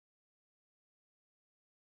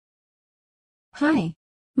Hi,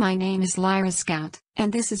 my name is Lyra Scout,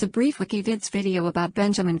 and this is a brief Wikivids video about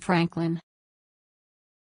Benjamin Franklin.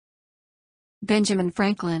 Benjamin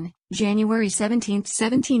Franklin, January 17,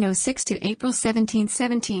 1706 to April 17,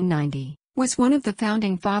 1790, was one of the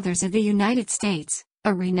founding fathers of the United States,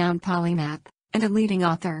 a renowned polymath, and a leading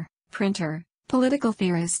author, printer, political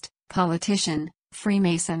theorist, politician,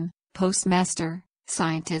 freemason, postmaster,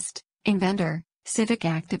 scientist, inventor, civic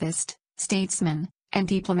activist, statesman, and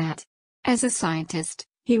diplomat. As a scientist,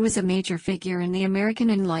 he was a major figure in the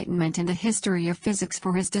American Enlightenment and the history of physics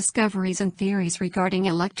for his discoveries and theories regarding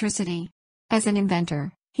electricity. As an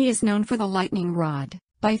inventor, he is known for the lightning rod,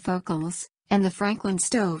 bifocals, and the Franklin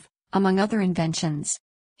stove, among other inventions.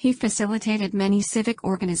 He facilitated many civic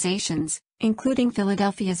organizations, including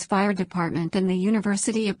Philadelphia's fire department and the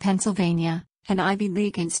University of Pennsylvania, an Ivy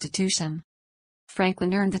League institution.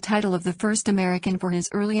 Franklin earned the title of the first American for his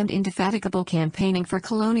early and indefatigable campaigning for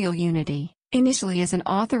colonial unity, initially as an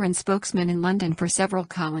author and spokesman in London for several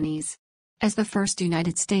colonies. As the first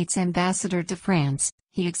United States ambassador to France,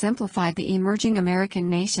 he exemplified the emerging American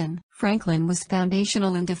nation. Franklin was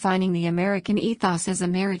foundational in defining the American ethos as a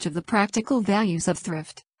marriage of the practical values of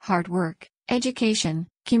thrift, hard work, education,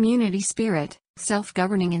 community spirit,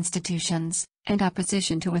 self-governing institutions, and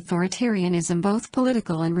opposition to authoritarianism, both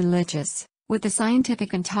political and religious, with the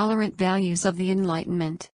scientific and tolerant values of the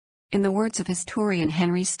Enlightenment. In the words of historian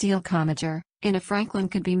Henry Steele Commager, in a Franklin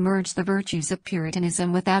could be merged the virtues of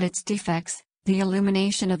Puritanism without its defects, the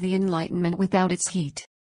illumination of the Enlightenment without its heat.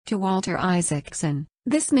 To Walter Isaacson,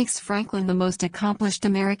 this makes Franklin the most accomplished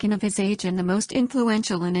American of his age and the most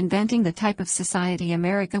influential in inventing the type of society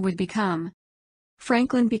America would become.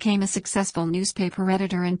 Franklin became a successful newspaper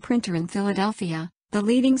editor and printer in Philadelphia, the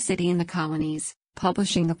leading city in the colonies,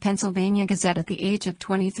 publishing the Pennsylvania Gazette at the age of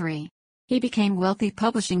 23. He became wealthy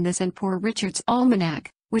publishing this and Poor Richard's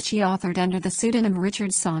Almanac, which he authored under the pseudonym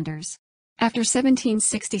Richard Saunders. After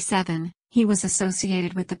 1767, he was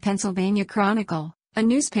associated with the Pennsylvania Chronicle, a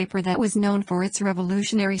newspaper that was known for its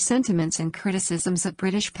revolutionary sentiments and criticisms of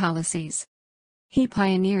British policies. He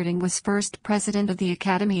pioneered and was first president of the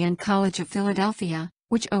Academy and College of Philadelphia,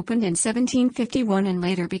 which opened in 1751 and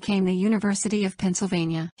later became the University of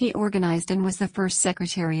Pennsylvania. He organized and was the first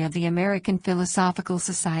secretary of the American Philosophical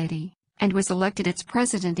Society, and was elected its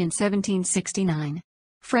president in 1769.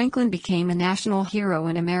 Franklin became a national hero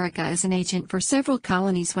in America as an agent for several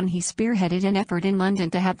colonies when he spearheaded an effort in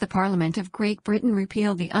London to have the Parliament of Great Britain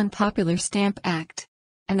repeal the unpopular Stamp Act.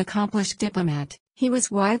 An accomplished diplomat, he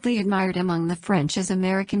was widely admired among the French as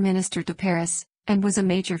American minister to Paris, and was a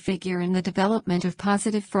major figure in the development of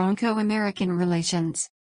positive Franco-American relations.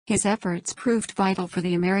 His efforts proved vital for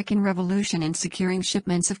the American Revolution in securing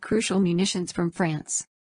shipments of crucial munitions from France.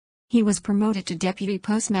 He was promoted to Deputy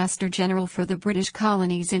Postmaster General for the British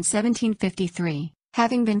colonies in 1753,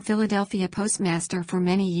 having been Philadelphia Postmaster for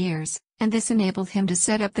many years, and this enabled him to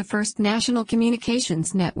set up the first national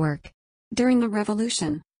communications network. During the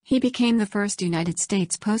Revolution, he became the first United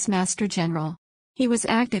States Postmaster General. He was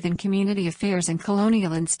active in community affairs and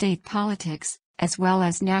colonial and state politics, as well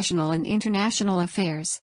as national and international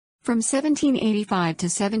affairs. From 1785 to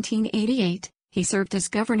 1788, he served as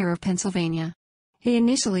governor of Pennsylvania. He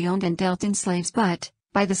initially owned and dealt in slaves, but,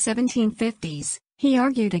 by the 1750s, he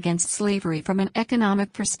argued against slavery from an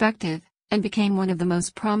economic perspective, and became one of the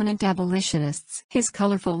most prominent abolitionists. His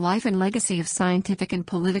colorful life and legacy of scientific and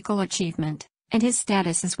political achievement, and his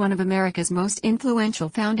status as one of America's most influential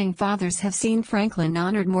founding fathers have seen Franklin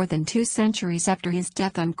honored more than 2 centuries after his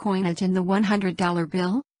death on coinage in the $100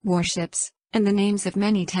 bill, warships, and the names of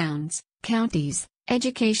many towns, counties,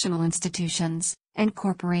 educational institutions, and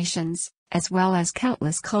corporations, as well as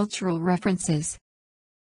countless cultural references.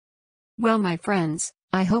 Well, my friends,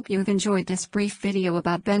 I hope you've enjoyed this brief video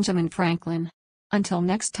about Benjamin Franklin. Until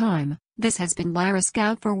next time, this has been Lyra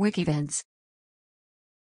Scout for Wikivids.